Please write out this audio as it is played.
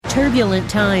Turbulent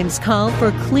times call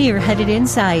for clear-headed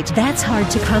insight. That's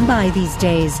hard to come by these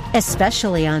days,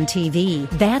 especially on TV.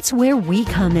 That's where we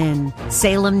come in.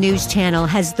 Salem News Channel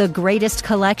has the greatest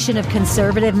collection of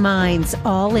conservative minds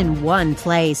all in one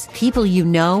place. People you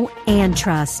know and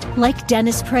trust, like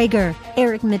Dennis Prager,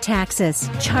 Eric Metaxas,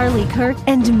 Charlie Kirk,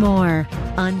 and more.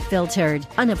 Unfiltered,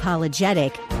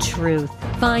 unapologetic truth.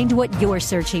 Find what you're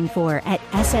searching for at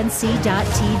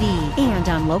snc.tv and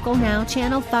on Local Now,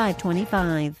 Channel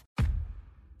 525.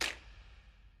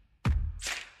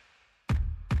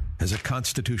 As a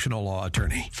constitutional law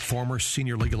attorney, former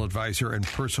senior legal advisor and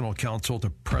personal counsel to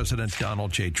President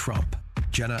Donald J. Trump,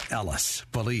 Jenna Ellis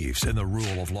believes in the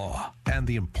rule of law and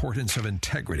the importance of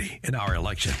integrity in our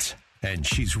elections. And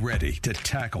she's ready to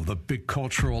tackle the big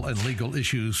cultural and legal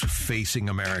issues facing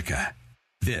America.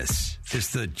 This is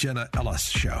the Jenna Ellis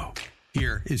Show.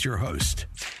 Here is your host,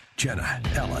 Jenna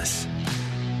Ellis.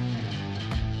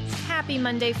 Happy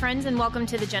Monday, friends, and welcome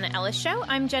to the Jenna Ellis Show.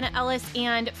 I'm Jenna Ellis,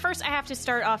 and first I have to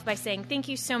start off by saying thank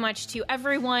you so much to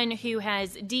everyone who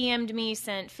has DM'd me,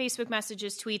 sent Facebook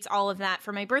messages, tweets, all of that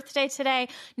for my birthday today.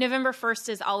 November 1st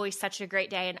is always such a great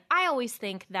day, and I always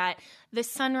think that the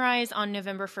sunrise on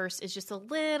November 1st is just a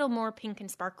little more pink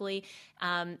and sparkly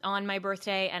on my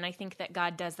birthday, and I think that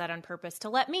God does that on purpose to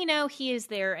let me know He is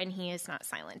there and He is not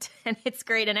silent, and it's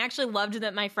great. And I actually loved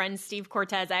that my friend Steve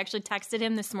Cortez, I actually texted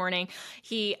him this morning.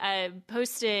 He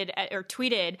posted or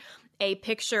tweeted a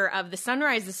picture of the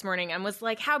sunrise this morning and was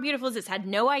like, how beautiful is this? Had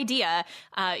no idea,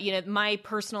 my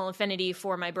personal affinity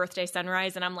for my birthday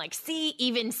sunrise. And I'm like, see,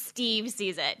 even Steve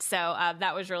sees it. So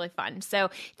that was really fun. So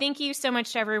thank you so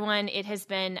much to everyone. It has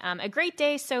been a great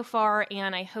day so far.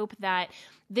 And I hope that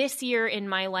this year in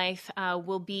my life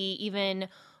will be even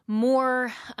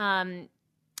more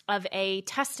of a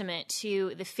testament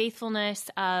to the faithfulness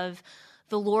of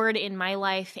the Lord in my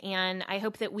life, and I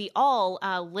hope that we all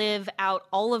live out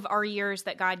all of our years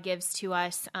that God gives to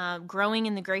us, growing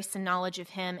in the grace and knowledge of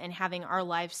Him, and having our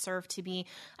lives serve to be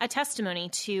a testimony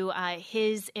to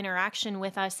His interaction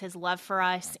with us, His love for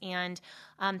us, and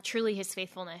truly His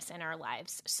faithfulness in our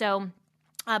lives. So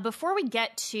before we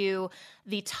get to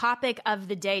the topic of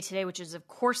the day today, which is, of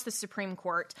course, the Supreme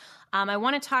Court, I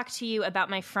want to talk to you about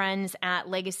my friends at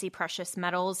Legacy Precious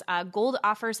Metals. Gold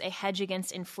offers a hedge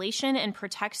against inflation and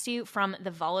protects you from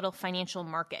the volatile financial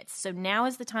markets. So now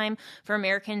is the time for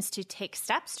Americans to take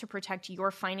steps to protect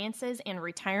your finances and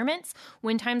retirements.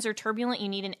 When times are turbulent, you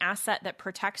need an asset that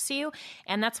protects you.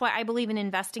 And that's why I believe in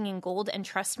investing in gold and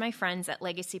trust my friends at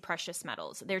Legacy Precious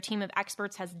Metals. Their team of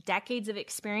experts has decades of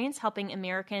experience helping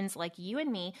Americans like you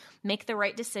and me make the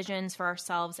right decisions for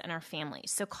ourselves and our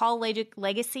families. So call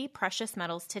Legacy Precious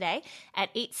Metals today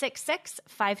at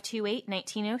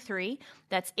 866-528-1903.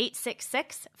 That's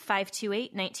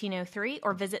 866-528-1903,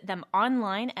 or visit them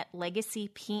online at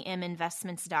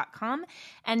legacypminvestments.com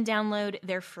and download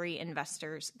their free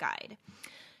investor's guide.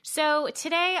 So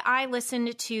today I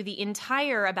listened to the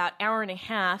entire about hour and a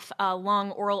half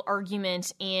long oral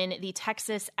argument in the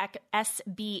Texas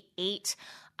SB 8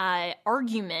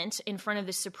 argument in front of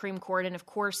the Supreme Court. And of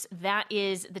course, that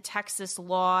is the Texas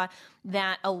law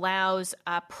that allows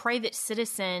private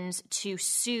citizens to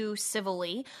sue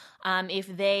civilly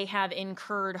if they have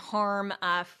incurred harm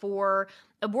for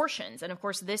abortions. And of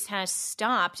course, this has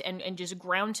stopped and just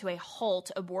ground to a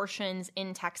halt abortions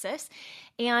in Texas.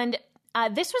 And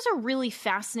this was a really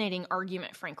fascinating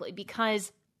argument, frankly,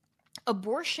 because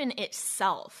abortion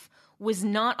itself was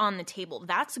not on the table.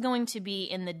 That's going to be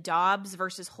in the Dobbs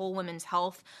versus Whole Women's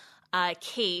Health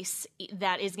case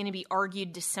that is going to be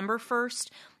argued December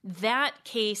 1st. That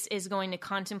case is going to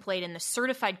contemplate in the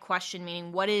certified question,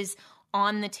 meaning what is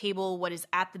on the table, what is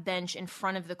at the bench in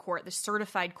front of the court, the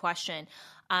certified question.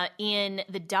 In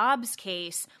the Dobbs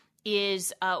case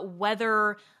is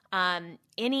whether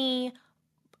any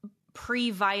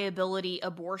pre-viability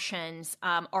abortions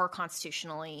are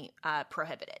constitutionally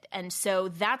prohibited. And so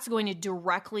that's going to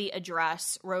directly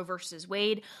address Roe versus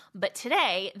Wade. But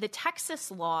today, the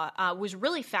Texas law was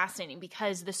really fascinating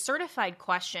because the certified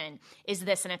question is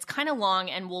this, and it's kind of long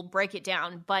and we'll break it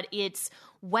down, but it's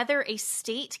whether a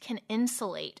state can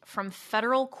insulate from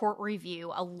federal court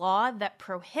review a law that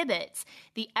prohibits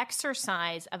the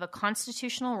exercise of a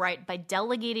constitutional right by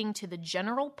delegating to the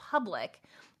general public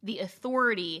the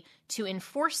authority to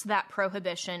enforce that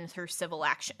prohibition through civil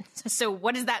action. So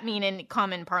what does that mean in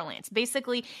common parlance?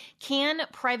 Basically, can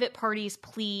private parties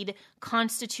plead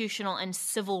constitutional and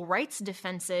civil rights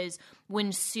defenses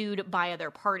when sued by other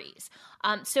parties?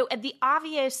 So the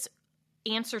obvious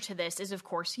answer to this is, of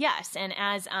course, yes. And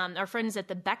as our friends at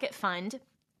the Beckett Fund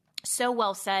so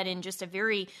well said in just a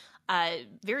very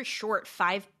very short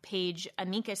 5-page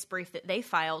amicus brief that they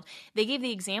filed, they gave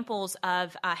the examples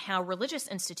of how religious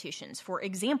institutions, for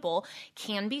example,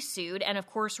 can be sued and, of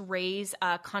course, raise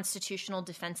constitutional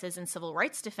defenses and civil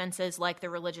rights defenses like the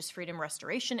Religious Freedom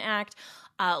Restoration Act,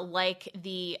 like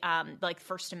the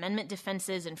First Amendment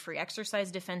defenses and free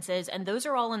exercise defenses, and those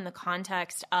are all in the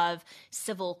context of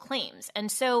civil claims.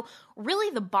 And so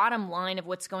really the bottom line of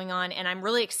what's going on, and I'm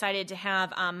really excited to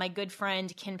have my good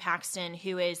friend Ken Paxton,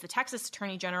 who is the Texas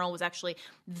Attorney General, was actually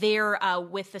there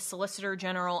with the Solicitor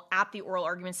General at the oral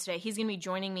arguments today. He's going to be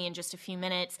joining me in just a few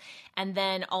minutes. And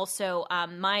then also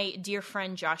my dear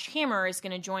friend Josh Hammer is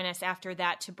going to join us after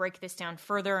that to break this down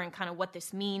further and kind of what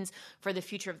this means for the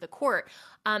future of the court.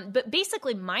 But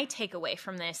basically my takeaway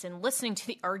from this and listening to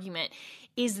the argument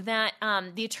is that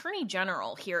the Attorney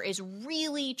General here is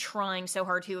really trying so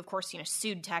hard to, of course,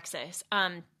 sued Texas.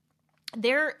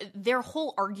 Their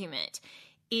whole argument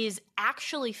is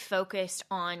actually focused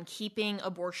on keeping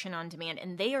abortion on demand,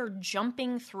 and they are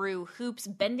jumping through hoops,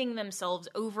 bending themselves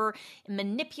over,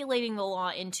 manipulating the law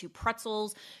into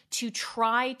pretzels to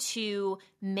try to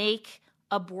make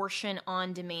abortion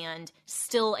on demand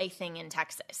still a thing in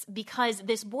Texas, because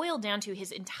this boiled down to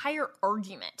his entire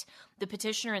argument. The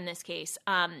petitioner in this case,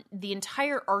 the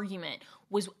entire argument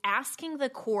was asking the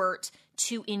court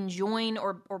to enjoin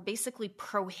or basically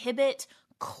prohibit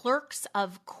clerks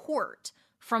of court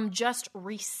from just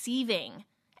receiving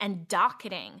and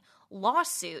docketing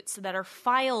lawsuits that are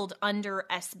filed under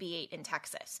SB 8 in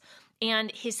Texas.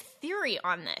 And his theory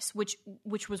on this,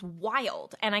 which was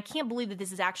wild, and I can't believe that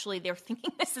this is actually, they're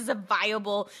thinking this is a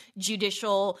viable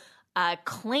judicial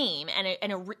claim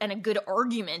and a good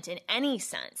argument in any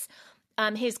sense.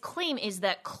 His claim is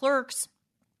that clerks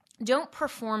don't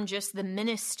perform just the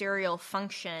ministerial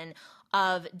function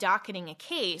of docketing a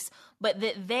case, but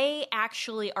that they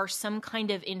actually are some kind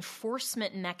of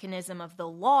enforcement mechanism of the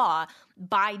law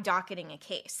by docketing a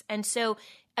case. And so,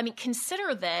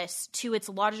 consider this to its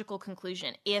logical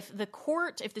conclusion. If the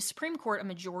Supreme Court, a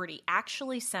majority,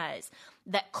 actually says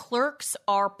that clerks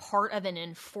are part of an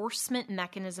enforcement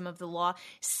mechanism of the law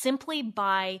simply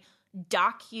by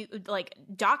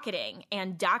docketing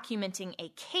and documenting a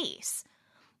case,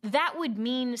 that would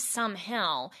mean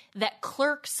somehow that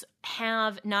clerks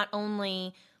have not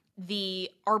only the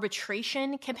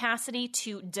arbitration capacity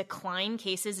to decline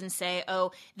cases and say,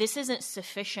 oh, this isn't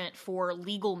sufficient for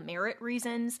legal merit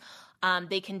reasons.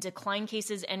 They can decline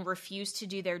cases and refuse to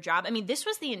do their job. This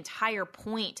was the entire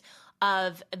point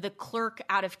of the clerk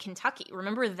out of Kentucky.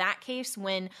 Remember that case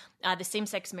when the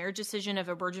same-sex marriage decision of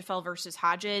Obergefell versus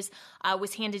Hodges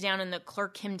was handed down, and the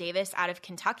clerk, Kim Davis, out of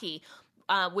Kentucky,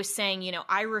 was saying,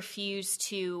 I refuse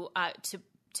to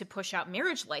push out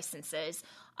marriage licenses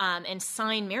and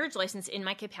sign marriage license in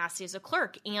my capacity as a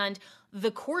clerk. And the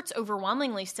courts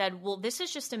overwhelmingly said, well, this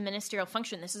is just a ministerial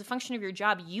function. This is a function of your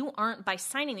job. You aren't, by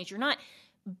signing these, you're not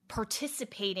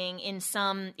participating in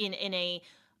a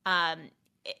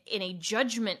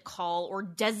judgment call or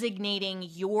designating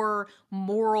your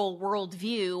moral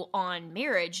worldview on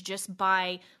marriage just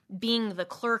by being the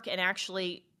clerk and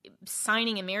actually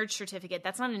signing a marriage certificate.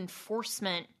 That's not an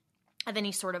enforcement of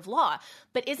any sort of law.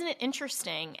 But isn't it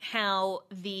interesting how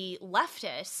the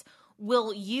leftists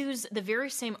will use the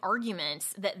very same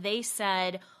arguments that they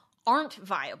said aren't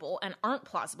viable and aren't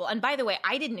plausible? And by the way,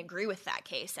 I didn't agree with that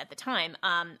case at the time.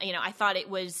 I thought it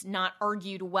was not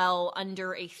argued well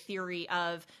under a theory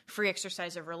of free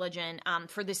exercise of religion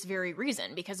for this very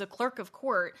reason, because a clerk of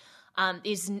court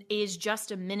is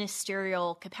just a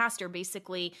ministerial capacitor,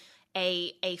 basically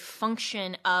a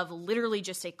function of literally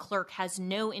just a clerk, has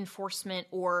no enforcement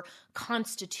or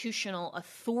constitutional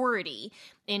authority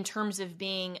in terms of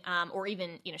being, or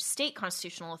even, state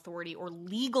constitutional authority or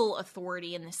legal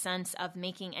authority in the sense of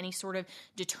making any sort of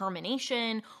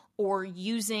determination or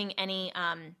using any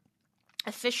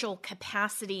official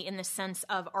capacity in the sense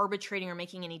of arbitrating or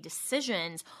making any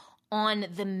decisions on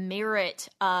the merit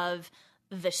of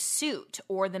the suit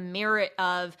or the merit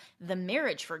of the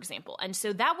marriage, for example. And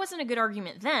so that wasn't a good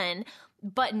argument then,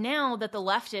 but now that the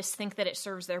leftists think that it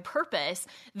serves their purpose,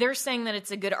 they're saying that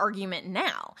it's a good argument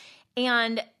now.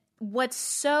 And what's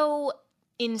so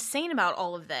insane about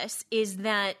all of this is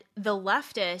that the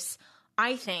leftists,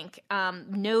 I think,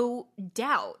 no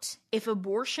doubt, if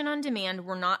abortion on demand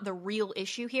were not the real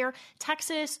issue here,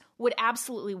 Texas would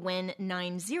absolutely win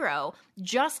 9-0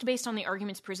 just based on the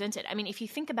arguments presented. If you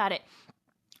think about it,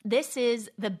 this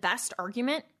is the best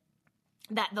argument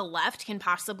that the left can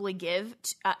possibly give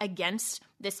against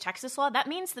this Texas law. That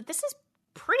means that this is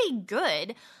pretty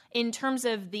good in terms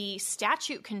of the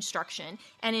statute construction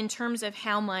and in terms of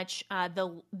how much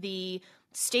the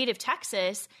state of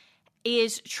Texas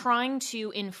is trying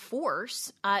to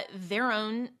enforce their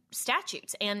own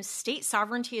statutes. And state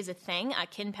sovereignty is a thing.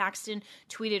 Ken Paxton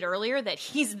tweeted earlier that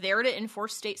he's there to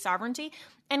enforce state sovereignty.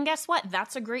 And guess what?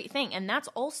 That's a great thing. And that's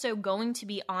also going to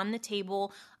be on the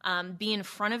table, be in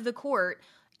front of the court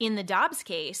in the Dobbs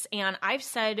case. And I've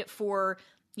said for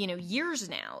years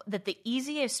now that the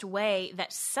easiest way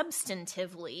that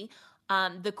substantively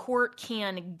the court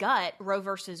can gut Roe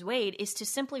versus Wade is to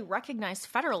simply recognize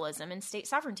federalism and state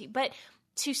sovereignty. But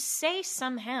to say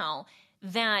somehow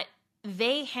that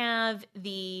they have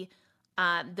the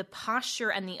posture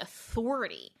and the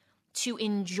authority to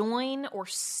enjoin or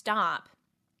stop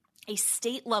a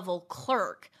state-level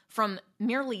clerk from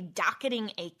merely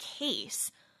docketing a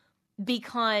case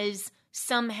because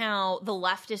somehow the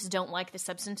leftists don't like the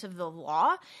substance of the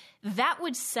law, that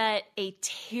would set a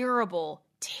terrible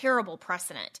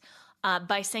precedent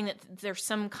by saying that there's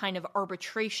some kind of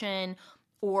arbitration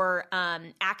or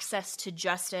access to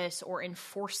justice or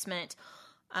enforcement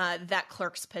that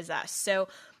clerks possess. So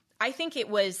I think it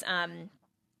was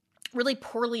really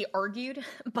poorly argued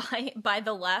by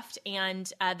the left,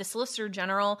 and the Solicitor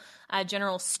General,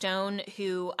 General Stone,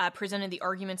 who presented the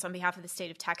arguments on behalf of the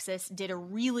state of Texas, did a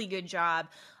really good job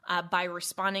by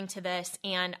responding to this.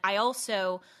 And I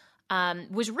also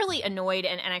was really annoyed,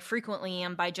 and I frequently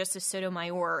am, by Justice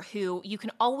Sotomayor, who you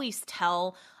can always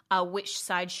tell which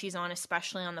side she's on,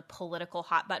 especially on the political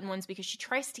hot button ones, because she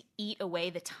tries to eat away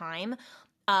the time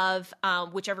of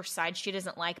whichever side she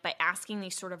doesn't like by asking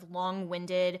these sort of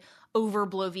long-winded,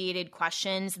 over-bloviated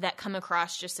questions that come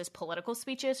across just as political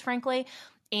speeches, frankly,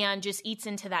 and just eats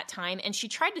into that time. And she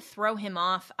tried to throw him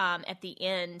off at the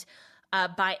end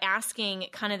by asking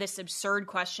kind of this absurd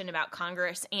question about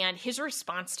Congress, and his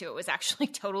response to it was actually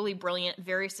totally brilliant,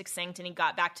 very succinct, and he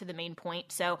got back to the main point.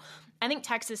 So I think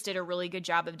Texas did a really good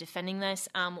job of defending this.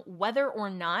 Whether or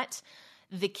not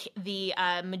the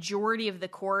majority of the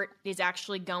court is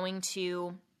actually going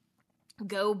to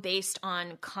go based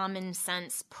on common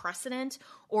sense precedent,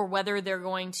 or whether they're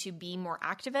going to be more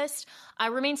activist,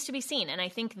 remains to be seen. And I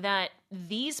think that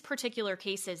these particular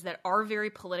cases that are very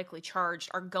politically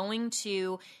charged are going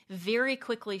to very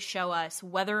quickly show us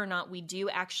whether or not we do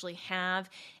actually have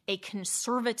a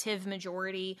conservative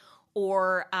majority,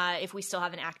 or if we still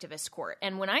have an activist court.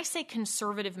 And when I say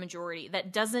conservative majority,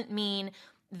 that doesn't mean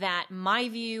that my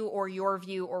view or your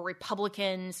view or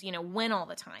Republicans, win all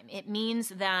the time. It means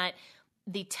that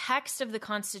the text of the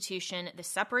Constitution, the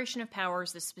separation of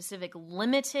powers, the specific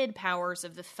limited powers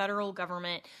of the federal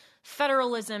government,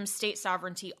 federalism, state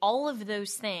sovereignty, all of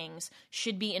those things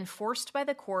should be enforced by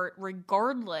the court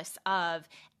regardless of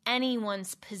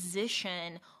anyone's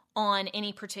position on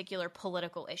any particular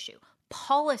political issue.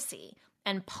 Policy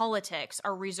and politics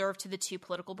are reserved to the two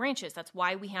political branches. That's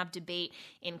why we have debate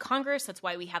in Congress. That's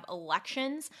why we have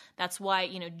elections. That's why,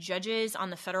 judges on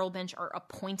the federal bench are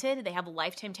appointed. They have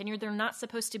lifetime tenure. They're not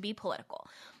supposed to be political.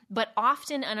 But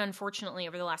often, and unfortunately,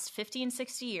 over the last 50 and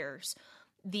 60 years,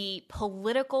 the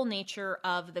political nature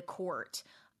of the court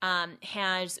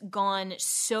has gone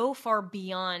so far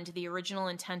beyond the original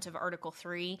intent of Article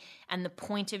 3 and the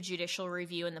point of judicial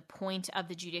review and the point of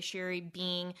the judiciary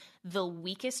being the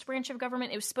weakest branch of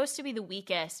government. It was supposed to be the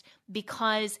weakest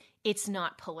because it's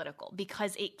not political,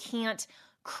 because it can't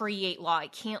create law.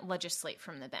 It can't legislate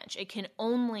from the bench. It can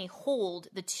only hold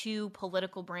the two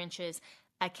political branches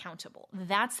accountable.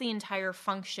 That's the entire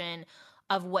function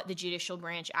of what the judicial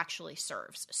branch actually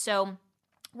serves. So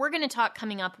we're going to talk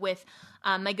coming up with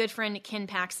my good friend Ken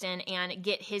Paxton and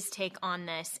get his take on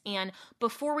this. And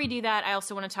before we do that, I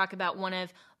also want to talk about one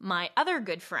of my other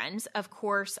good friends. Of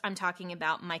course, I'm talking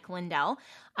about Mike Lindell.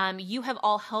 You have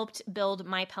all helped build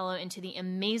MyPillow into the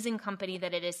amazing company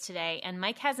that it is today. And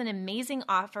Mike has an amazing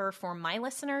offer for my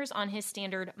listeners on his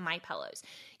standard MyPillows.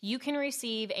 You can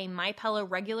receive a MyPillow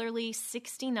regularly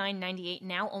 $69.98,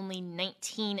 now only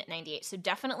 $19.98. So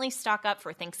definitely stock up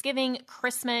for Thanksgiving,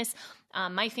 Christmas.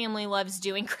 My family loves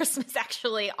doing Christmas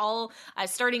actually all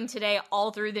starting today all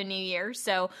through the new year.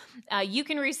 So you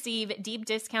can receive deep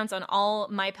discounts on all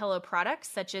MyPillow products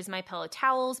such as MyPillow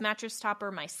towels, mattress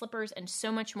topper, my slippers, and so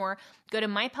much more. Go to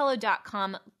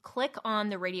MyPillow.com, click on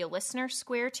the radio listener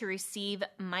square to receive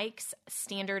Mike's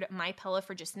standard MyPillow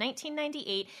for just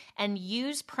 $19.98 and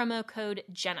use promo code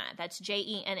Jenna. That's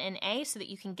JENNA so that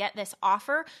you can get this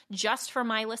offer just for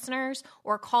my listeners,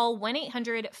 or call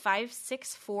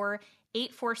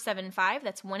 1-800-564-8475.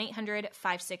 That's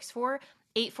 1-800-564-8475.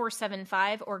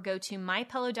 8475 or go to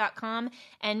mypillow.com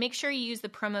and make sure you use the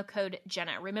promo code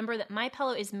Jenna. Remember that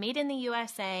MyPillow is made in the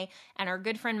USA, and our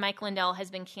good friend Mike Lindell has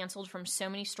been canceled from so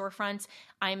many storefronts.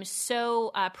 I'm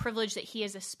so privileged that he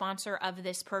is a sponsor of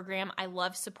this program. I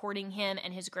love supporting him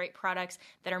and his great products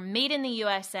that are made in the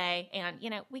USA. And,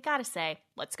 we got to say,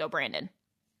 let's go, Brandon.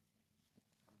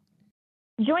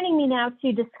 Joining me now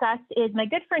to discuss is my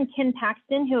good friend Ken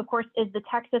Paxton, who, of course, is the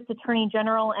Texas Attorney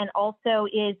General and also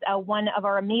is one of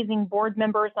our amazing board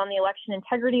members on the Election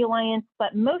Integrity Alliance.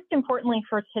 But most importantly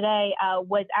for today,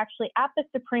 was actually at the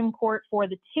Supreme Court for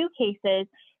the two cases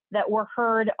that were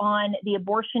heard on the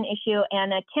abortion issue.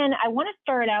 And Ken, I want to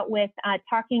start out with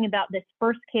talking about this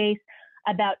first case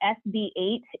about SB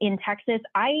 8 in Texas.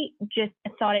 I just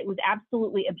thought it was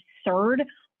absolutely absurd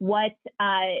what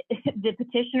the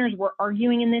petitioners were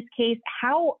arguing in this case.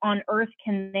 How on earth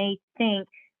can they think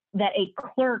that a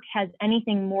clerk has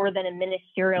anything more than a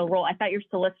ministerial role? I thought your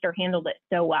solicitor handled it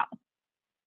so well.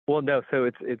 Well, no. So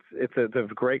it's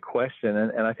a great question,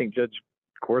 and I think Justice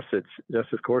Gorsuch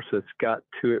got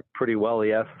to it pretty well.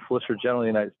 He asked the Solicitor General of the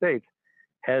United States,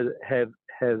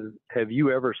 have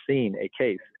you ever seen a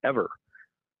case ever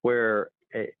where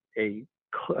a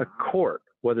court,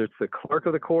 whether it's the clerk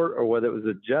of the court or whether it was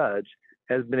a judge,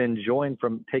 has been enjoined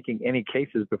from taking any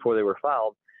cases before they were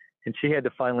filed? And she had to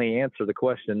finally answer the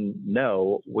question,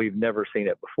 no, we've never seen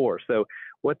it before. So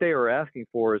what they are asking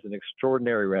for is an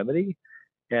extraordinary remedy.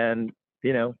 And,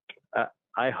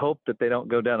 I hope that they don't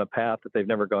go down a path that they've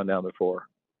never gone down before.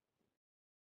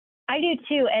 I do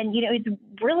too. And, it's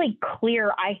really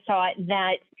clear, I thought,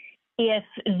 that if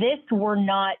this were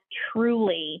not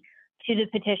truly to the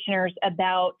petitioners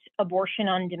about abortion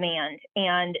on demand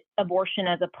and abortion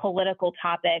as a political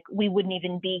topic, we wouldn't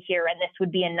even be here, and this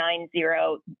would be a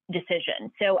 9-0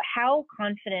 decision. So how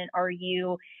confident are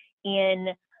you in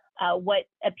what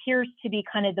appears to be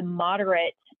kind of the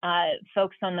moderate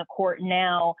folks on the court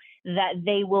now, that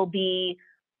they will be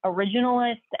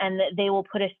originalists and that they will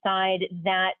put aside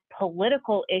that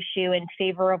political issue in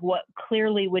favor of what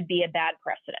clearly would be a bad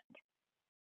precedent?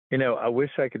 I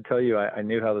wish I could tell you I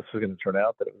knew how this was going to turn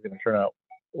out, that it was going to turn out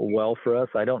well for us.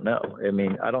 I don't know.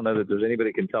 I don't know that there's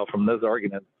anybody can tell from those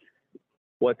arguments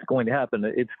what's going to happen.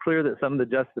 It's clear that some of the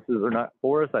justices are not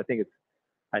for us. I think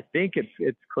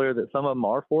it's clear that some of them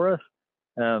are for us.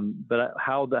 But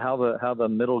how the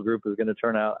middle group is going to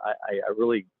turn out,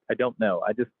 I don't know.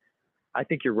 I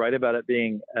think you're right about it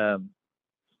being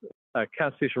a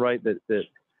constitutional right that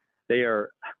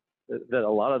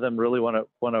a lot of them really want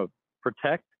to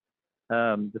protect.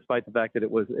 Despite the fact that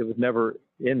it was never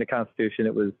in the Constitution,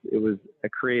 it was a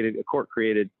court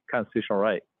created constitutional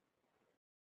right.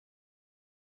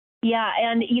 Yeah,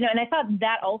 and I thought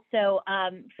that also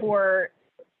for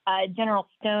General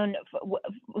Stone,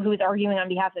 who was arguing on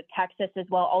behalf of Texas as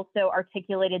well, also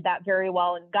articulated that very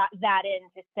well and got that in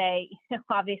to say,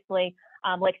 obviously,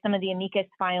 like some of the amicus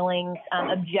filings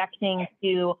objecting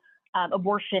to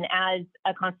abortion as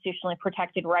a constitutionally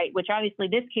protected right, which obviously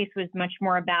this case was much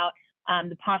more about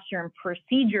the posture and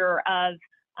procedure of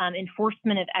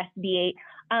enforcement of SB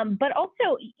 8. But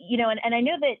also, and I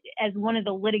know that as one of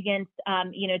the litigants,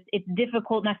 it's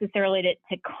difficult necessarily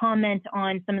to comment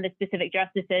on some of the specific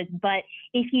justices. But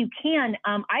if you can,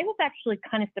 I was actually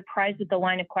kind of surprised with the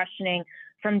line of questioning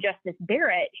from Justice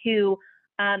Barrett, who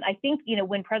I think,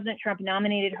 when President Trump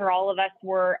nominated her, all of us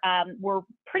were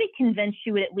pretty convinced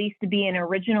she would at least be an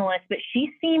originalist. But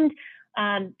she seemed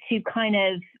to kind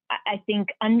of, I think,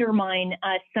 undermine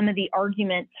some of the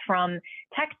arguments from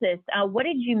Texas. What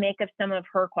did you make of some of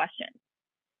her questions?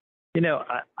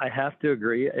 I have to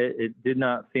agree. It did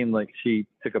not seem like she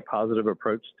took a positive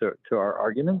approach to our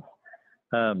arguments.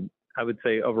 I would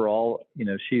say overall,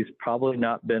 she's probably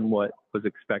not been what was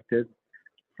expected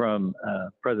from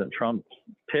President Trump's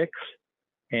picks.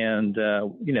 And,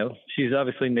 she's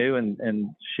obviously new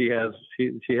and she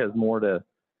has more to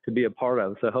be a part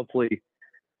of. So hopefully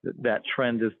that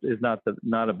trend is not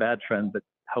a bad trend, but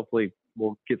hopefully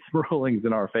we'll get some rulings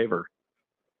in our favor.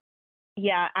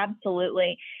 Yeah,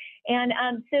 absolutely. And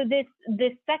so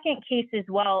this second case as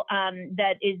well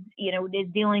that is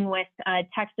dealing with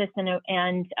Texas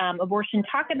and abortion.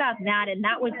 Talk about that. And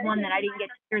that was one that I didn't get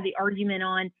to hear the argument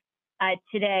on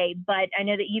today, but I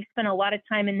know that you've spent a lot of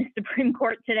time in the Supreme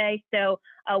Court today. So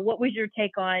what was your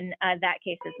take on that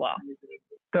case as well?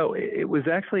 So it was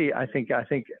actually, I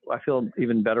feel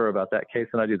even better about that case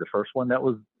than I do the first one. That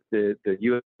was the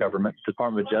U.S. government,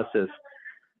 Department of Justice,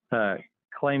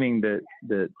 claiming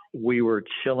that we were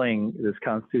chilling this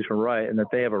constitutional right and that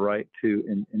they have a right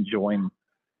to enjoin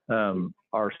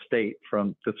our state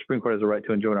from, the Supreme Court has a right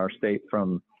to enjoin our state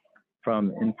from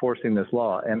enforcing this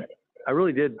law. And I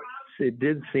really did. It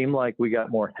did seem like we got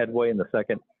more headway in the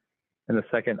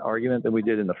second argument than we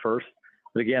did in the first.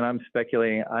 But again, I'm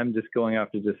speculating. I'm just going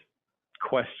after just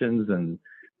questions, and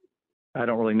I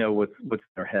don't really know what's in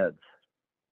their heads.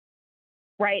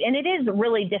 Right. And it is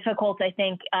really difficult, I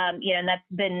think, and that's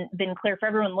been clear for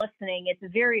everyone listening. It's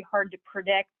very hard to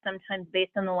predict sometimes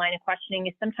based on the line of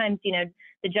questioning. Sometimes,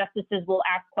 the justices will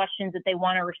ask questions that they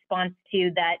want a response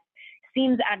to that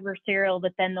seems adversarial,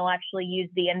 but then they'll actually use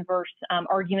the inverse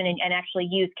argument and actually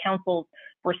use counsel's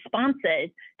responses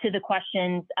to the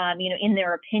questions, in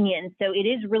their opinion. So it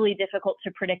is really difficult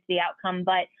to predict the outcome,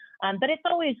 but it's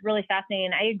always really fascinating.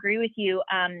 And I agree with you,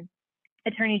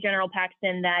 Attorney General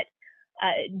Paxton, that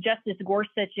Justice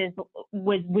Gorsuch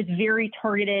was very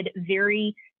targeted,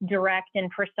 very direct and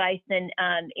precise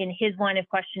in his line of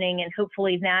questioning, and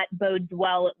hopefully that bodes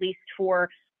well, at least for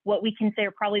what we can say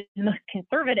are probably the most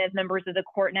conservative members of the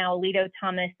court now, Alito,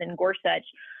 Thomas, and Gorsuch.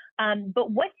 But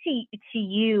what to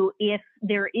you, if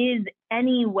there is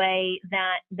any way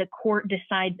that the court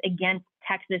decides against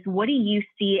Texas, what do you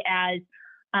see as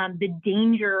the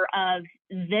danger of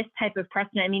this type of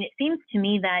precedent? I mean, it seems to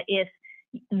me that if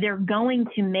they're going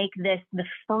to make this the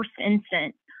first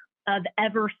instance of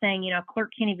ever saying, a clerk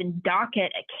can't even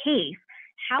docket a case,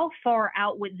 how far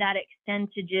out would that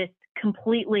extend to just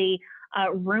completely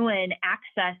ruin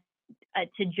access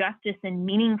to justice and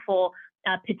meaningful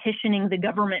petitioning the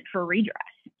government for redress?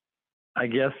 I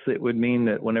guess it would mean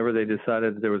that whenever they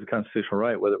decided that there was a constitutional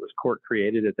right, whether it was court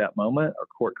created at that moment or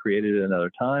court created at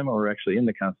another time or actually in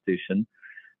the Constitution,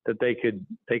 that they could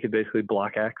basically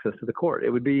block access to the court. It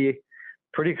would be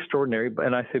pretty extraordinary.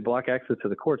 And I say block access to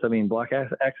the courts, I mean block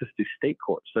access to state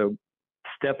courts. So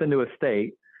step into a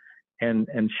state and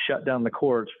shut down the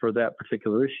courts for that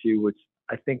particular issue, which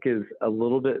I think is a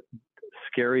little bit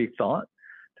scary thought,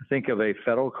 to think of a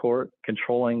federal court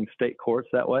controlling state courts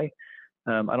that way.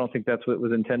 I don't think that's what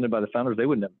was intended by the founders. They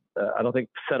wouldn't have, I don't think,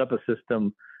 set up a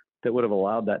system that would have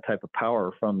allowed that type of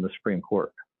power from the Supreme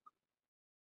Court.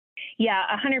 Yeah,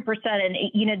 100%.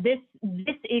 And,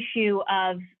 this issue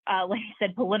of, like I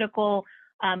said, political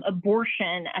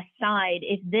abortion aside,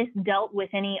 if this dealt with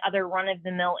any other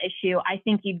run-of-the-mill issue, I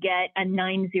think you'd get a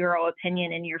 9-0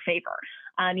 opinion in your favor.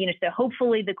 So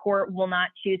hopefully the court will not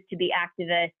choose to be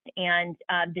activist and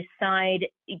decide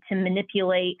to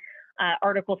manipulate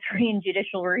Article 3 in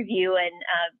judicial review and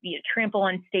trample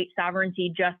on state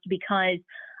sovereignty just because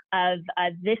of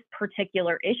this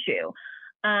particular issue.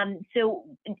 So,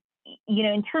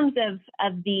 in terms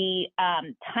of the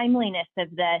timeliness of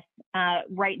this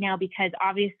right now, because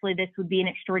obviously this would be an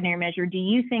extraordinary measure, do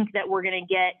you think that we're going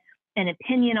to get an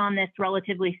opinion on this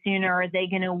relatively soon, or are they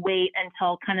going to wait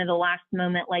until kind of the last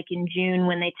moment, like in June,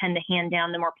 when they tend to hand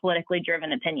down the more politically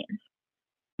driven opinions?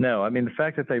 No, I mean, the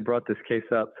fact that they brought this case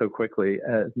up so quickly,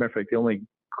 as a matter of fact, the only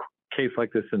case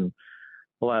like this in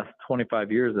the last 25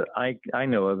 years that I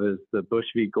know of is the Bush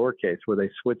v. Gore case, where they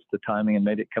switched the timing and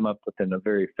made it come up within a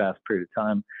very fast period of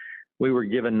time. We were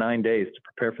given 9 days to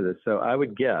prepare for this. So I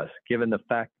would guess, given the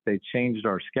fact that they changed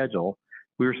our schedule,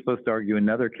 we were supposed to argue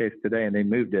another case today and they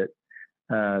moved it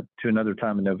to another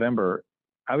time in November.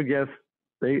 I would guess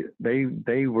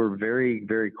they were very,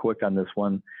 very quick on this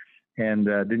one and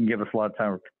didn't give us a lot of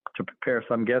time to prepare.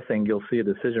 So I'm guessing you'll see a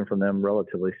decision from them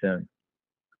relatively soon.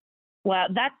 Wow,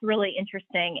 that's really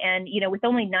interesting. And, with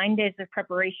only 9 days of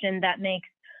preparation, that makes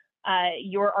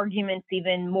your arguments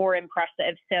even more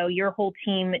impressive. So your whole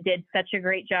team did such a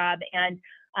great job. And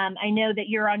I know that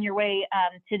you're on your way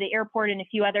to the airport and a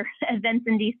few other events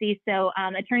in D.C. So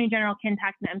Attorney General Ken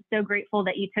Paxton, I'm so grateful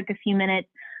that you took a few minutes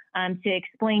to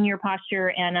explain your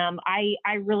posture. And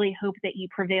I really hope that you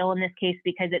prevail in this case,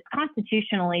 because it's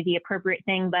constitutionally the appropriate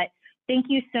thing. But thank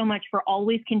you so much for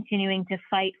always continuing to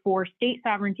fight for state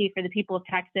sovereignty for the people of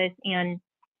Texas and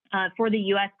for the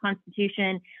U.S.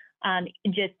 Constitution.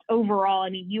 Just overall, I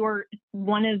mean, you are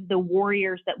one of the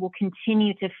warriors that will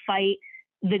continue to fight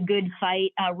the good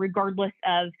fight, regardless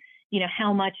of,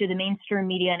 how much of the mainstream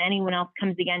media and anyone else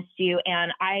comes against you.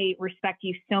 And I respect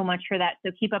you so much for that.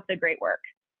 So keep up the great work.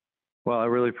 Well, I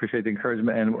really appreciate the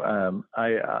encouragement, and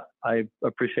I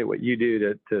appreciate what you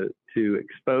do to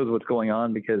expose what's going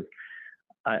on, because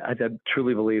I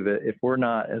truly believe that if we're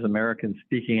not, as Americans,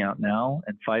 speaking out now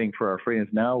and fighting for our freedoms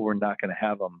now, we're not going to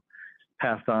have them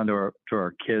passed on to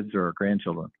our kids or our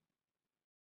grandchildren.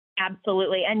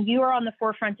 Absolutely. And you are on the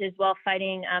forefront as well,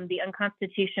 fighting the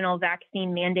unconstitutional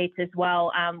vaccine mandates as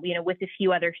well, with a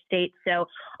few other states. So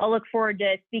I'll look forward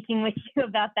to speaking with you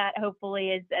about that,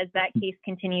 hopefully, as that case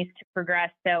continues to progress.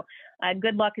 So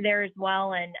good luck there as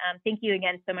well. And thank you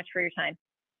again so much for your time.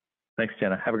 Thanks,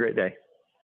 Jenna. Have a great day.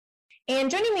 And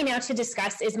joining me now to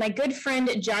discuss is my good friend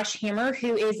Josh Hammer,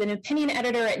 who is an opinion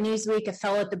editor at Newsweek, a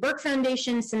fellow at the Burke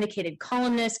Foundation, syndicated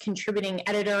columnist, contributing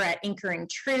editor at Anchoring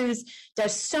Truths,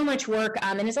 does so much work,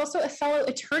 and is also a fellow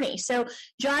attorney. So,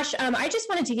 Josh, I just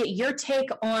wanted to get your take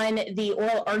on the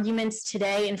oral arguments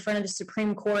today in front of the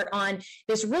Supreme Court on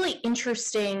this really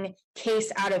interesting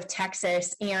case out of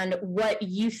Texas and what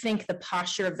you think the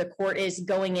posture of the court is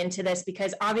going into this,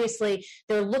 because obviously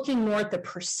they're looking more at the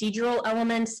procedural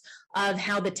elements of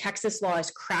how the Texas law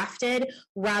is crafted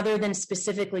rather than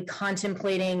specifically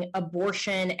contemplating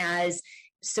abortion as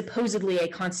supposedly a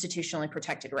constitutionally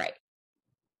protected right.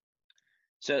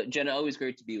 So, Jenna, always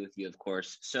great to be with you, of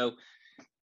course. So,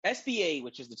 SB8,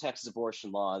 which is the Texas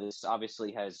abortion law, this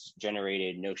obviously has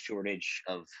generated no shortage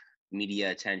of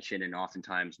media attention and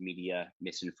oftentimes media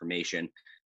misinformation.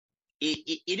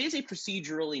 It is a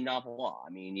procedurally novel law. I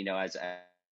mean,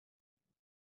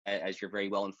 as your very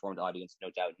well-informed audience no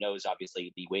doubt knows,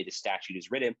 obviously, the way the statute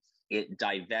is written, it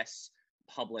divests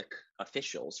public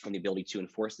officials from the ability to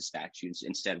enforce the statutes,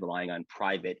 instead relying on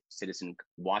private citizen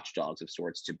watchdogs of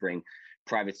sorts to bring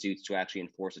private suits to actually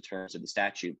enforce the terms of the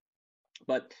statute.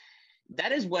 But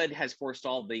that is what has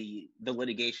forestalled the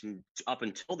litigation up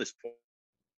until this point.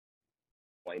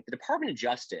 The Department of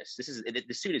Justice,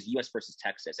 the suit is U.S. versus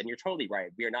Texas, and you're totally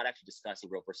right. We are not actually discussing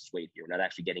Roe versus Wade here. We're not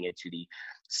actually getting into the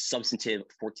substantive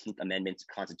 14th Amendment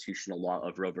constitutional law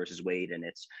of Roe versus Wade and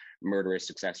its murderous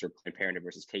successor, Planned Parenthood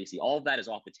versus Casey. All of that is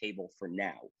off the table for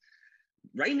now.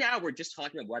 Right now, we're just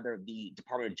talking about whether the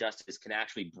Department of Justice can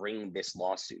actually bring this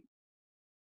lawsuit.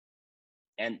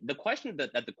 And the question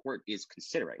that the court is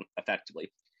considering,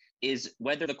 effectively, is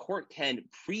whether the court can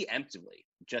preemptively,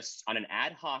 just on an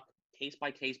ad hoc,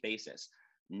 case-by-case basis,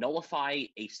 nullify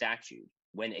a statute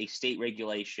when a state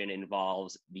regulation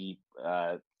involves the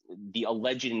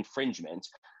alleged infringement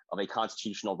of a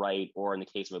constitutional right, or in the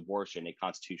case of abortion, a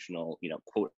constitutional,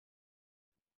 quote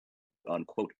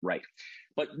unquote right.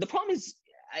 But the problem is,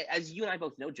 as you and I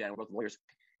both know, Jen, we're both lawyers,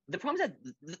 the problem is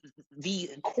that the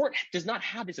court does not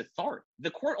have this authority.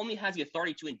 The court only has the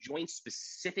authority to enjoin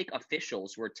specific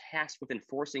officials who are tasked with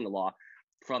enforcing the law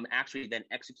from actually then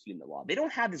executing the law. They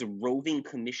don't have this roving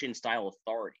commission style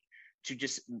authority to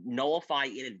just nullify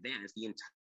in advance the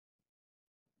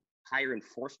entire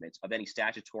enforcement of any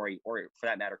statutory or, for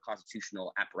that matter,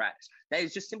 constitutional apparatus. That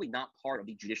is just simply not part of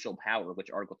the judicial power of which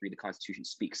Article 3 of the Constitution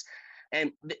speaks.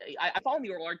 And I followed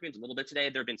the oral argument a little bit today.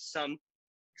 There have been some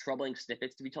troubling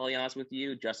snippets, to be totally honest with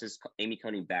you. Justice Amy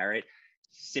Coney Barrett,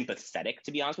 sympathetic,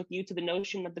 to be honest with you, to the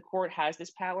notion that the court has this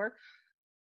power.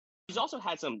 She's also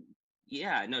had some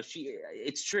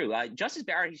it's true. Justice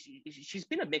Barrett, she's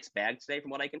been a mixed bag today, from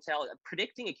what I can tell.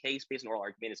 Predicting a case based on oral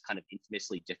argument is kind of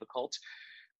infamously difficult,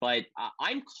 but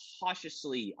I'm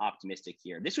cautiously optimistic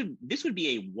here. This would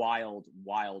be a wild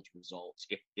result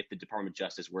if the Department of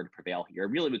Justice were to prevail here.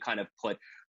 It really would kind of put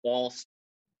all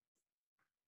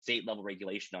state level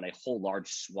regulation on a whole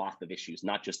large swath of issues,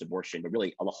 not just abortion, but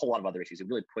really a whole lot of other issues. It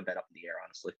really put that up in the air,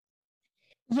 honestly.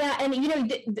 Yeah,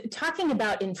 and talking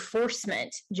about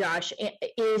enforcement, Josh,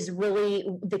 is really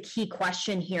the key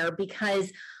question here,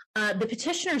 because the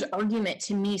petitioner's argument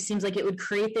to me seems like it would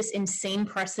create this insane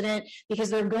precedent, because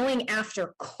they're going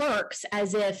after clerks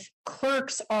as if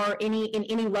clerks are in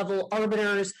any level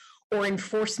arbiters or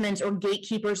enforcement or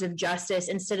gatekeepers of justice,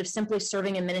 instead of simply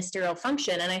serving a ministerial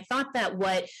function. And I thought that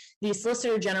what the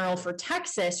Solicitor General for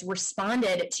Texas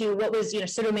responded to what was,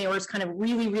 Sotomayor's kind of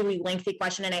really, really lengthy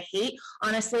question. And I hate,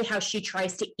 honestly, how she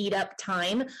tries to eat up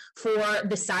time for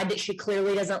the side that she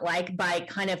clearly doesn't like by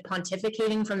kind of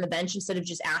pontificating from the bench instead of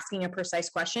just asking a precise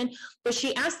question. But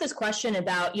she asked this question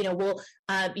about,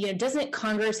 doesn't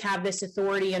Congress have this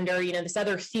authority under, this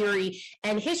other theory?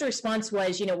 And his response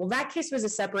was, that case was a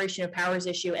separation of powers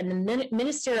issue, and the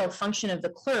ministerial function of the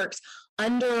clerks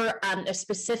under a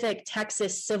specific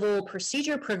Texas civil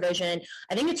procedure provision.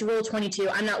 I think it's Rule 22.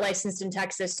 I'm not licensed in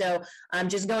Texas, so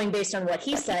just going based on what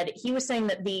he said, he was saying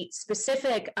that the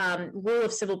specific rule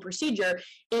of civil procedure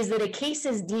is that a case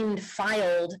is deemed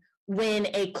filed when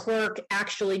a clerk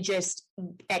actually just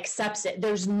accepts it.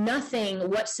 There's nothing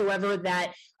whatsoever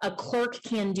that a clerk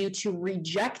can do to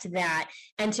reject that,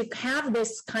 and to have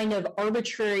this kind of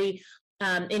arbitrary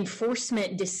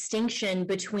enforcement distinction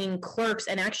between clerks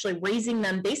and actually raising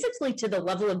them basically to the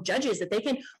level of judges, that they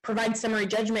can provide summary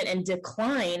judgment and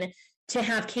decline to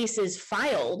have cases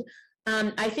filed,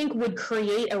 I think would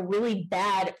create a really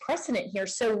bad precedent here.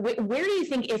 So where do you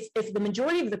think, if the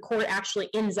majority of the court actually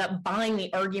ends up buying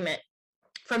the argument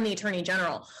from the Attorney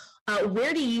General,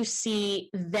 where do you see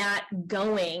that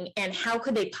going, and how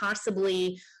could they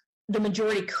possibly, the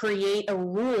majority, create a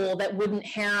rule that wouldn't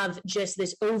have just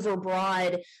this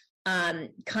overbroad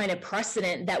kind of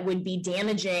precedent that would be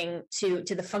damaging to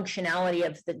the functionality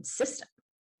of the system?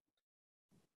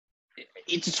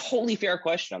 It's a totally fair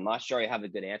question. I'm not sure I have a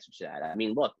good answer to that. I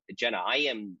mean, look, Jenna, I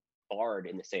am barred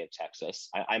in the state of Texas.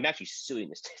 I'm actually suing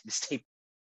the state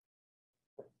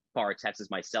bar of Texas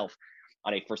myself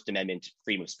on a First Amendment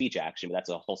freedom of speech action, but that's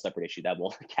a whole separate issue that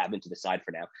we'll cabin to the side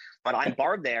for now. But I'm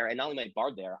barred there, and not only am I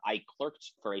barred there, I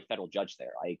clerked for a federal judge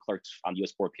there. I clerked on the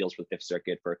U.S. Court of Appeals for the Fifth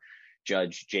Circuit for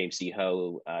Judge James C.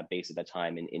 Ho, based at that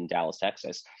time in Dallas,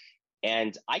 Texas.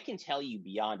 And I can tell you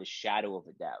beyond a shadow of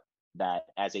a doubt that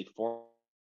as a former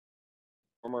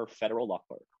federal law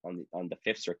clerk on the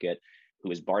Fifth Circuit who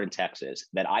was barred in Texas,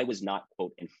 that I was not,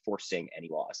 quote, enforcing any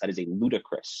laws. That is a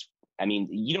ludicrous. I mean,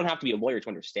 you don't have to be a lawyer to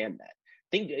understand that.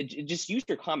 Just use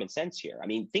your common sense here. I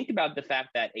mean, think about the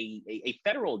fact that a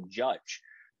federal judge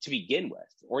to begin with,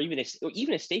 or even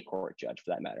a state court judge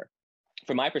for that matter,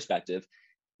 from my perspective,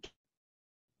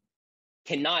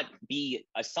 cannot be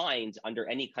assigned under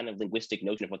any kind of linguistic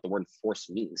notion of what the word enforce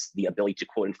means, the ability to,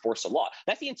 quote, enforce a law.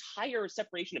 That's the entire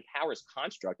separation of powers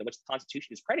construct on which the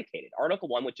Constitution is predicated. Article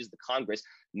 1, which is the Congress,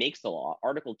 makes the law.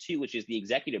 Article 2, which is the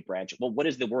executive branch. Well, what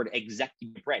is the word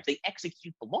executive branch? They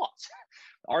execute the laws.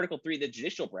 Article 3, the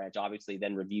judicial branch, obviously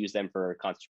then reviews them for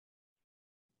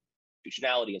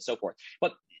constitutionality and so forth.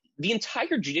 But the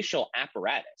entire judicial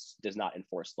apparatus does not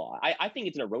enforce law. I think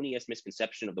it's an erroneous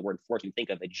misconception of the word enforce. You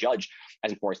think of a judge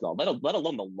as enforcing law, let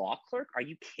alone the law clerk. Are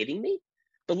you kidding me?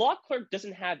 The law clerk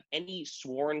doesn't have any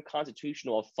sworn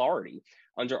constitutional authority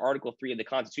under Article 3 of the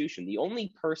Constitution. The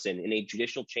only person in a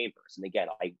judicial chambers, and again,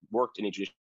 I worked in a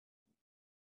judicial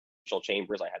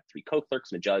chambers. I had 3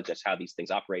 co-clerks and a judge. That's how these things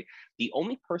operate. The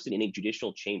only person in a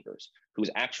judicial chambers who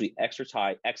is actually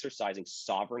exercising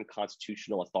sovereign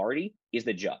constitutional authority is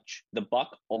the judge. The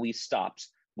buck always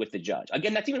stops with the judge.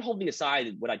 Again, that's even holding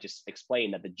aside what I just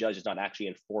explained, that the judge does not actually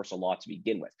enforce a law to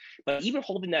begin with. But even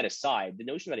holding that aside, the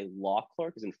notion that a law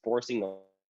clerk is enforcing the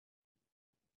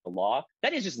law,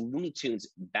 that is just Looney Tunes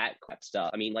bat crap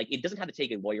stuff. I mean, like, it doesn't have to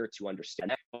take a lawyer to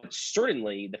understand that. But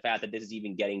certainly the fact that this is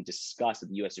even getting discussed at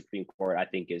the U.S. Supreme Court, I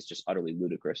think, is just utterly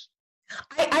ludicrous.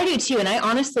 I do too, and I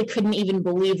honestly couldn't even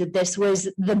believe that this was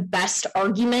the best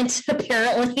argument,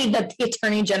 apparently, that the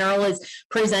Attorney General is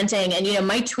presenting. And,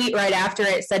 my tweet right after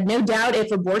it said, no doubt if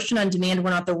abortion on demand were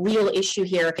not the real issue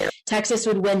here, Texas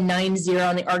would win 9-0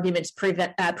 on the arguments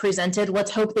presented.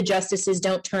 Let's hope the justices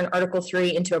don't turn Article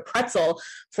 3 into a pretzel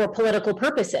for political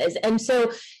purposes. And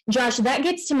so, Josh, that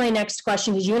gets to my next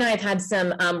question, because you and I have had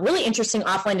some really interesting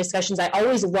offline discussions. I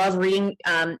always love reading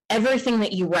everything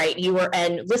that you write.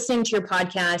 And listening to your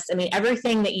podcast. I mean,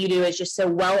 everything that you do is just so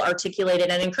well articulated.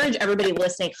 And I encourage everybody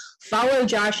listening, follow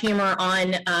Josh Hammer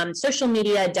on social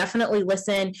media. Definitely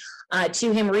listen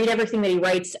to him, read everything that he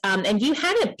writes. And you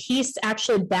had a piece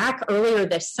actually back earlier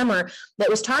this summer that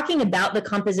was talking about the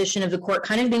composition of the court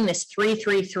kind of being this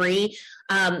 3-3-3,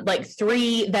 like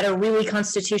 3 that are really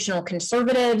constitutional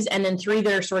conservatives, and then 3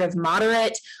 that are sort of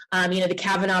moderate, the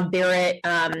Kavanaugh, Barrett,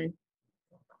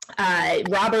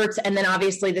 Roberts, and then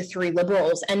obviously the 3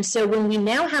 liberals. And so when we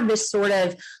now have this sort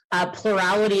of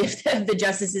plurality of the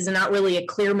justices and not really a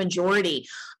clear majority,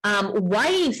 why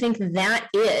do you think that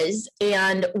is?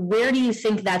 And where do you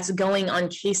think that's going on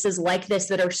cases like this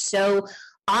that are so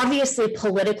obviously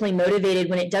politically motivated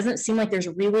when it doesn't seem like there's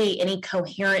really any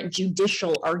coherent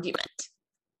judicial argument?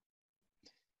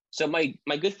 So my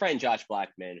good friend Josh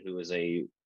Blackman, who is a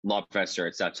law professor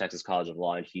at South Texas College of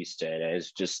Law in Houston,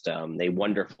 is just a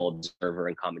wonderful observer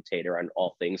and commentator on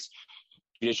all things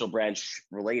judicial branch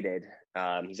related.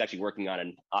 He's actually working on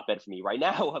an op-ed for me right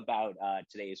now about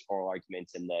today's oral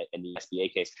arguments in the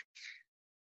SBA case.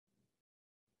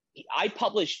 I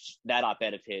published that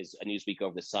op-ed of his, a Newsweek,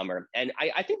 over the summer, and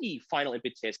I think the final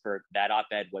impetus for that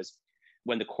op-ed was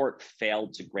when the court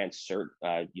failed to grant cert.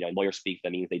 Lawyer speak,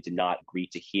 that means they did not agree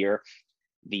to hear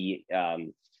the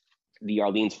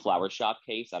Arlene's Flower Shop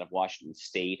case out of Washington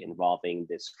State involving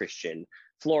this Christian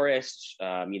florist.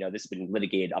 This has been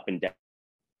litigated up and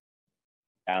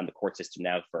down the court system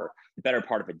now for the better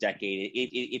part of a decade.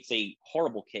 It's a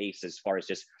horrible case as far as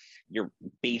just your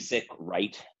basic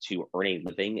right to earn a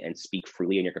living and speak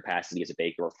freely in your capacity as a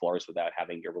baker or florist without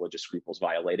having your religious scruples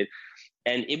violated.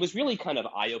 And it was really kind of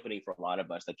eye-opening for a lot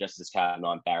of us that Justice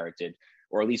Kavanaugh and Barrett did,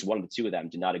 or at least one of the 2 of them,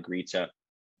 did not agree to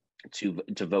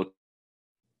vote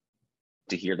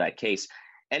to hear that case.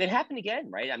 And it happened again,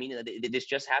 right? I mean, this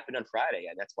just happened on Friday,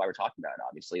 and that's why we're talking about it,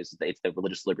 obviously. It's the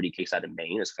religious liberty case out of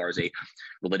Maine as far as a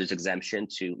religious exemption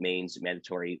to Maine's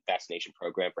mandatory vaccination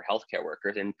program for healthcare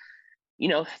workers. And,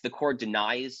 the court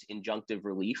denies injunctive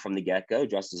relief from the get-go.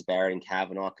 Justice Barrett and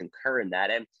Kavanaugh concur in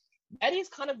that. And that is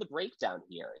kind of the breakdown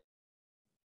here.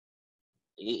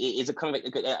 is a kind of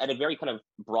at a very kind of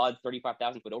broad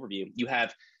 35,000 foot overview. You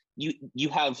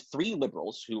have three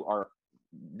liberals who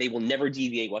they will never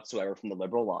deviate whatsoever from the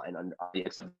liberal line on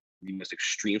the most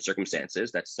extreme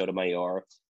circumstances. That's Sotomayor,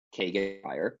 Kagan,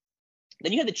 Breyer.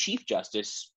 Then you have the Chief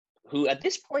Justice, who at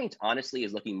this point, honestly,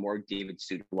 is looking more David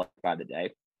Souter by the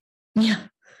day. Yeah.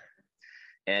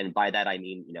 And by that, I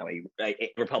mean,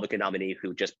 a Republican nominee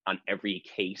who just on every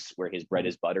case where his bread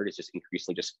is buttered is just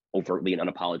increasingly just overtly and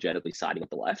unapologetically siding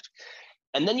with the left.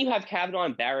 And then you have Kavanaugh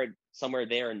and Barrett somewhere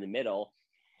there in the middle.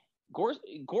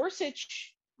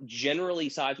 Gorsuch generally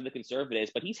sides with the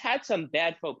conservatives, but he's had some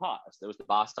bad faux pas. There was the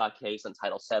Bostock case on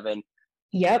Title VII.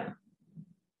 Yep.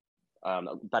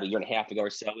 About a year and a half ago or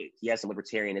so. He has some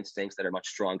libertarian instincts that are much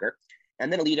stronger.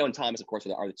 And then Alito and Thomas, of course,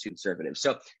 are the two conservatives.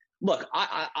 So, look,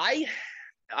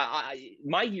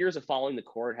 my years of following the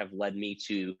court have led me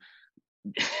to,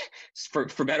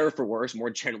 for better or for worse, more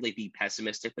generally be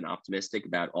pessimistic than optimistic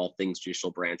about all things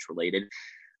judicial branch related.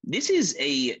 This is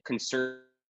a conservative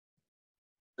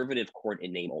court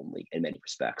in name only in many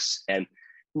respects. And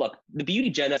look, the beauty,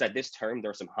 Jenna, is that this term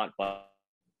there are some hot buttons.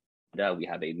 We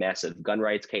have a massive gun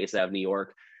rights case out of New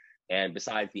York. And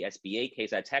besides the SBA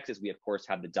case out of Texas, we, of course,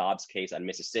 have the Dobbs case out of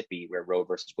Mississippi, where Roe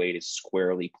versus Wade is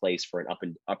squarely placed for an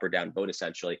up or down vote,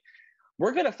 essentially.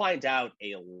 We're going to find out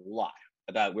a lot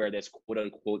about where this quote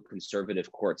unquote conservative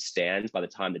court stands by the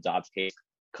time the Dobbs case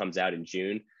comes out in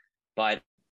June. But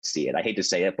see it. I hate to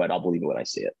say it, but I'll believe it when I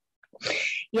see it.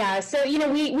 Yeah, so we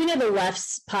know the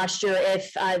left's posture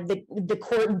if the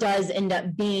court does end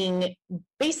up being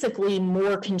basically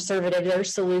more conservative. Their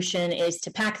solution is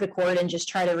to pack the court and just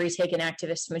try to retake an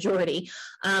activist majority,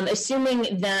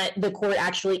 assuming that the court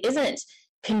actually isn't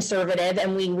conservative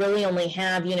and we really only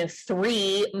have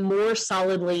three more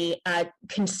solidly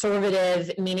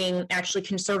conservative, meaning actually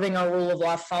conserving our rule of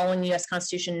law, following the U.S.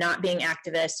 Constitution, not being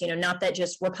activists, not that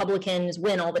just Republicans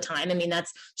win all the time. I mean,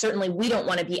 that's certainly, we don't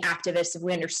want to be activists if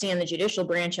we understand the judicial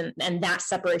branch and that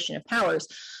separation of powers.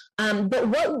 But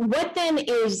what then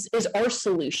is our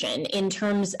solution in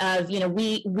terms of,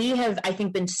 we have, I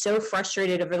think, been so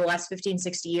frustrated over the last 15,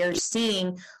 60 years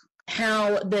seeing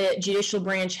how the judicial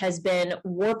branch has been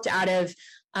warped out of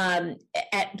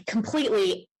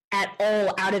completely at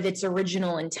all out of its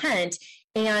original intent.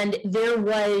 And there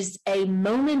was a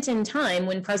moment in time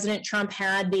when President Trump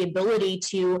had the ability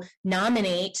to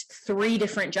nominate three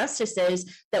different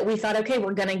justices that we thought, okay,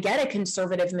 we're going to get a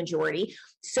conservative majority.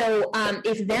 So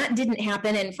if that didn't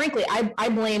happen, and frankly, I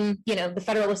blame, the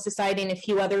Federalist Society and a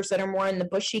few others that are more in the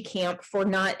Bushy camp for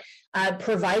not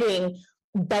providing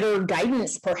better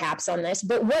guidance perhaps on this.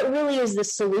 But what really is the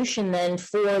solution then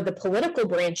for the political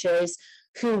branches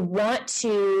who want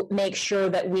to make sure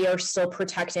that we are still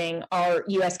protecting our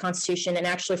U.S. Constitution and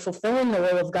actually fulfilling the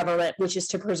role of government, which is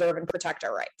to preserve and protect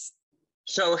our rights?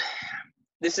 So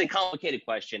this is a complicated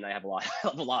question. I have a lot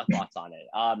of thoughts on it.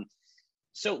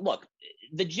 So look,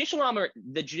 the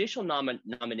judicial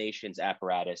nominations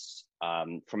apparatus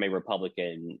from a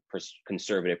Republican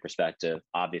conservative perspective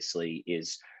obviously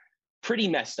is pretty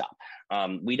messed up.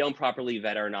 We don't properly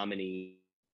vet our nominees.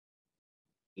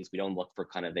 We don't look for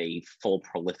kind of a full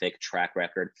prolific track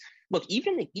record. Look,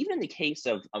 even in the case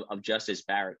of Justice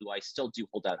Barrett, who I still do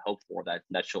hold out hope for that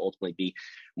she'll ultimately be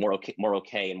more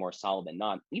okay and more solid than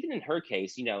not. Even in her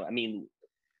case, the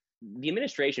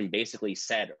administration basically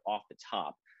said off the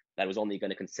top that it was only going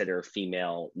to consider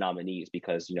female nominees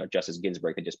because Justice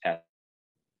Ginsburg had just passed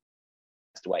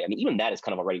away. I mean, even that is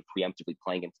kind of already preemptively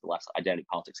playing into the left identity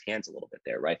politics hands a little bit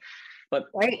there, right? But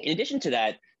in addition to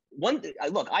that,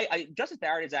 Justice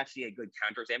Barrett is actually a good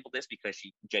counterexample of this because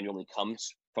she genuinely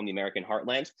comes from the American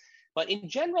heartland. But in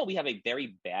general, we have a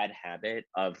very bad habit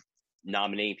of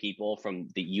nominating people from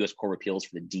the U.S. Court of Appeals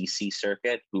for the D.C.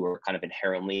 Circuit who are kind of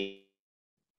inherently,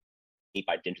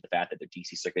 by dint of the fact that they're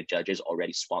D.C. Circuit judges,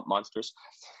 already swamp monsters.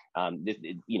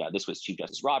 This was Chief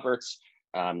Justice Roberts.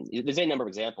 There's a number of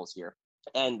examples here.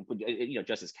 And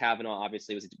Justice Kavanaugh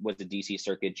obviously was a D.C.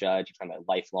 Circuit judge. He's kind of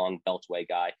a lifelong Beltway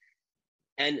guy.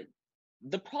 And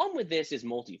the problem with this is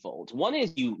multifold. One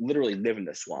is you literally live in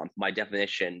the swamp. By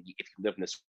definition, if you live in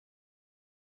the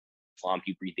swamp,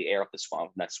 you breathe the air of the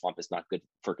swamp, and that swamp is not good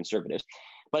for conservatives.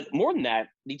 But more than that,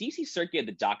 the D.C. Circuit,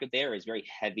 the docket there is very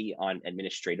heavy on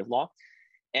administrative law.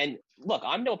 And look,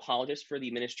 I'm no apologist for the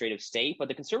administrative state, but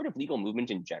the conservative legal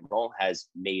movement in general has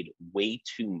made way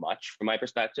too much, from my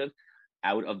perspective,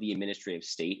 out of the administrative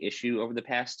state issue over the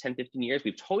past 10, 15 years.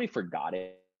 We've totally forgotten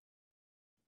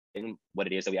what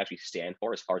it is that we actually stand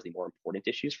for as far as the more important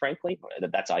issues, frankly.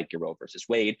 That's like Roe versus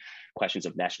Wade, questions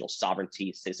of national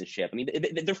sovereignty, citizenship. I mean,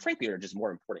 they're frankly are just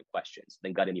more important questions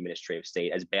than gutting the administrative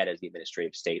state, as bad as the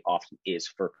administrative state often is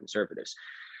for conservatives.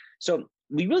 So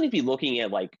we really need to be looking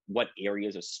at like what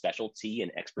areas of specialty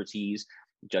and expertise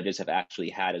judges have actually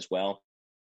had as well.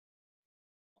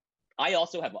 I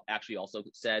also have actually also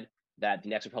said that the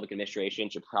next Republican administration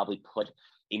should probably put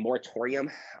a moratorium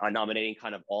on nominating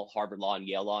kind of all Harvard Law and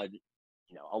Yale Law,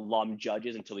 alum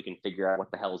judges until we can figure out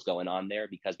what the hell is going on there,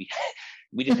 because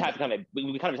we just have kind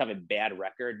of have a bad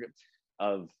record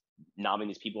of nominating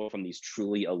these people from these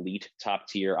truly elite top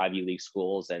tier Ivy League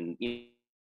schools, and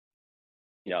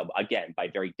again, by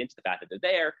very dint of the fact that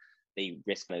they're there, they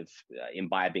risk kind of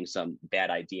imbibing some bad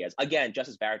ideas. Again,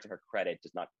 Justice Barrett, to her credit,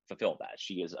 does not fulfill that.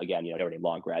 She is, again, already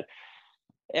law grad.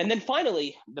 And then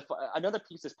finally, another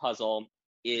piece of this puzzle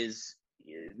is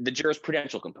the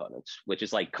jurisprudential component, which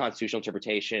is like constitutional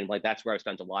interpretation. Like that's where I've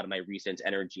spent a lot of my recent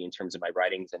energy in terms of my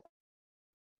writings and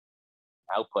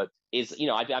output. Is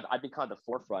I've been kind of the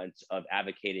forefront of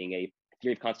advocating a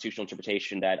theory of constitutional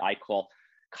interpretation that I call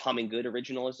common good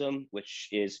originalism, which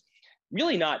is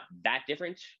really not that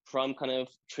different from kind of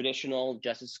traditional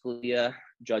Justice Scalia,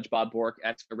 Judge Bob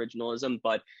Bork-esque originalism,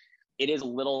 but it is a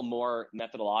little more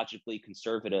methodologically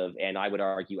conservative, and I would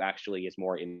argue actually is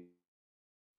more in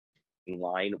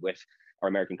line with our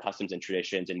American customs and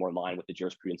traditions, and more in line with the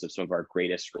jurisprudence of some of our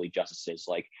greatest early justices,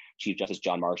 like Chief Justice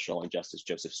John Marshall and Justice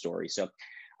Joseph Story. So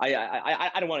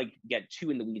I don't want to get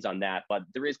too in the weeds on that, but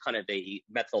there is kind of a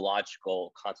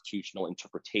methodological constitutional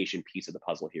interpretation piece of the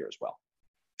puzzle here as well.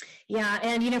 Yeah,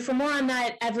 and for more on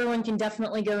that, everyone can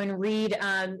definitely go and read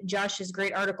Josh's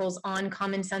great articles on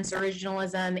common sense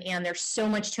originalism, and there's so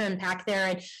much to unpack there.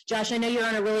 And Josh, I know you're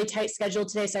on a really tight schedule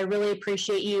today, so I really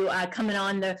appreciate you coming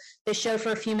on the show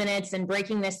for a few minutes and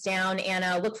breaking this down,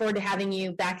 and look forward to having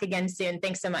you back again soon.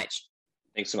 Thanks so much.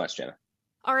 Thanks so much, Jenna.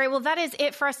 All right, well, that is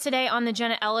it for us today on the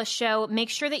Jenna Ellis Show. Make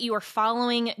sure that you are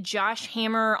following Josh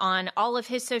Hammer on all of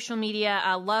his social media.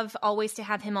 I love always to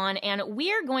have him on, and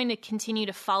we are going to continue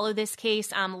to follow this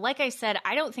case. Like I said,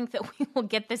 I don't think that we will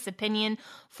get this opinion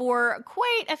for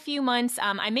quite a few months.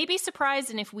 I may be surprised,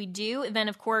 and if we do, then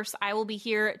of course I will be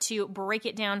here to break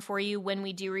it down for you when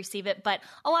we do receive it. But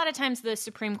a lot of times the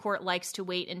Supreme Court likes to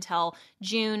wait until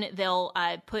June. They'll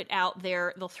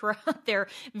they'll throw out their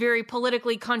very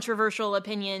politically controversial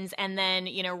opinions and then,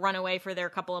 run away for their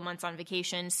couple of months on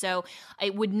vacation. So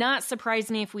it would not surprise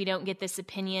me if we don't get this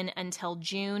opinion until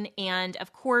June. And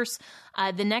of course,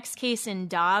 the next case in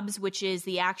Dobbs, which is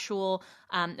the actual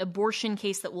abortion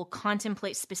case that will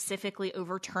contemplate specifically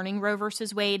overturning Roe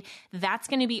versus Wade, that's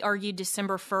going to be argued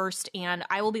December 1st. And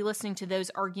I will be listening to those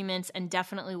arguments and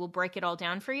definitely will break it all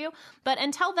down for you. But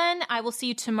until then, I will see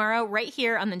you tomorrow right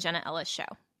here on the Jenna Ellis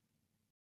Show.